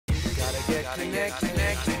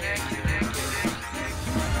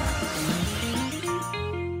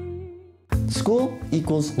School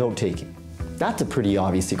equals note-taking. That's a pretty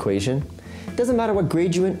obvious equation. It doesn't matter what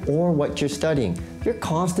grade you're in or what you're studying, you're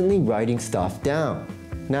constantly writing stuff down.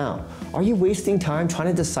 Now, are you wasting time trying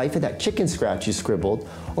to decipher that chicken scratch you scribbled,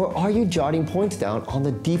 or are you jotting points down on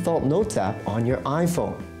the default Notes app on your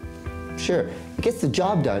iPhone? Sure, it gets the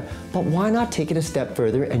job done, but why not take it a step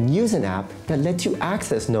further and use an app that lets you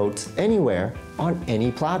access notes anywhere on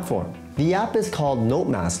any platform? The app is called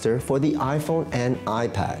NoteMaster for the iPhone and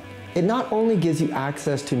iPad. It not only gives you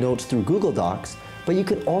access to notes through Google Docs, but you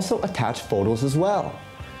can also attach photos as well.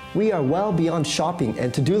 We are well beyond shopping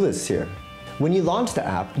and to-do lists here. When you launch the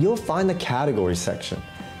app, you'll find the categories section.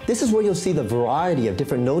 This is where you'll see the variety of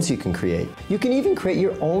different notes you can create. You can even create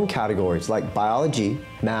your own categories like biology,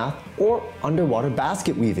 math, or underwater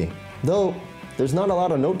basket weaving. Though, there's not a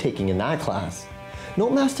lot of note-taking in that class.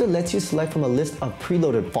 NoteMaster lets you select from a list of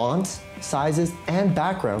preloaded fonts, sizes, and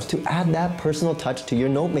backgrounds to add that personal touch to your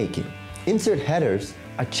note-making. Insert headers,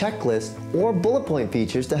 a checklist, or bullet point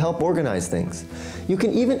features to help organize things. You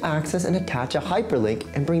can even access and attach a hyperlink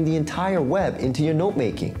and bring the entire web into your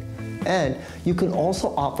note-making. And you can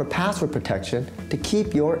also opt for password protection to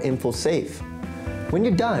keep your info safe. When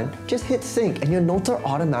you're done, just hit sync and your notes are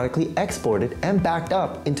automatically exported and backed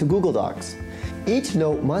up into Google Docs. Each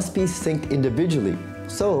note must be synced individually,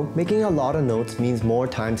 so making a lot of notes means more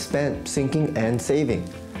time spent syncing and saving.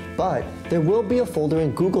 But there will be a folder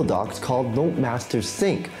in Google Docs called NoteMaster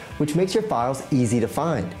Sync, which makes your files easy to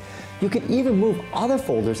find. You can even move other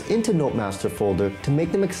folders into NoteMaster folder to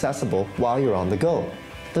make them accessible while you're on the go.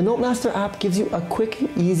 The NoteMaster app gives you a quick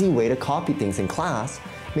and easy way to copy things in class,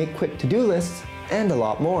 make quick to-do lists, and a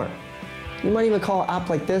lot more. You might even call an app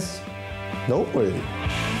like this noteworthy.